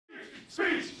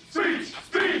Speech! Speech!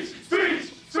 Speech!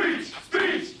 Speech! Speech!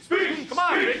 Speech! Speech! Come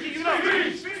on, Ricky, you know.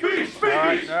 Speech! Speech!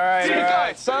 Speech! All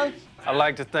right, son. I'd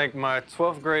like to thank my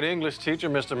 12th grade English teacher,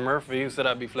 Mr. Murphy, who said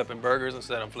I'd be flipping burgers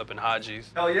instead of flipping Hajis.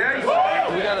 Hell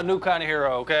yeah! We got a new kind of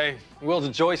hero, okay? He wields a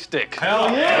joystick.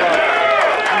 Hell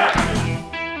yeah!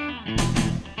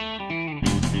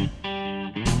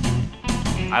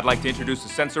 I'd like to introduce a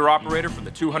sensor operator for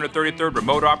the 233rd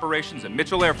Remote Operations at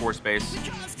Mitchell Air Force Base,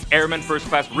 Airman First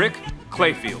Class Rick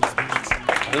Clayfield.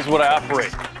 This is what I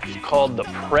operate. It's called the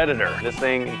Predator. This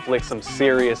thing inflicts some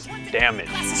serious damage.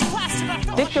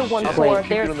 Victor 1-4,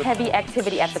 there's heavy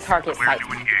activity at the target site.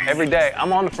 Every day,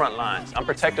 I'm on the front lines. I'm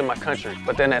protecting my country.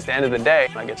 But then at the end of the day,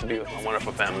 I get to be with my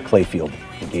wonderful family. Clayfield,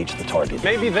 engage the target.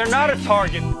 Maybe they're not a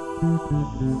target.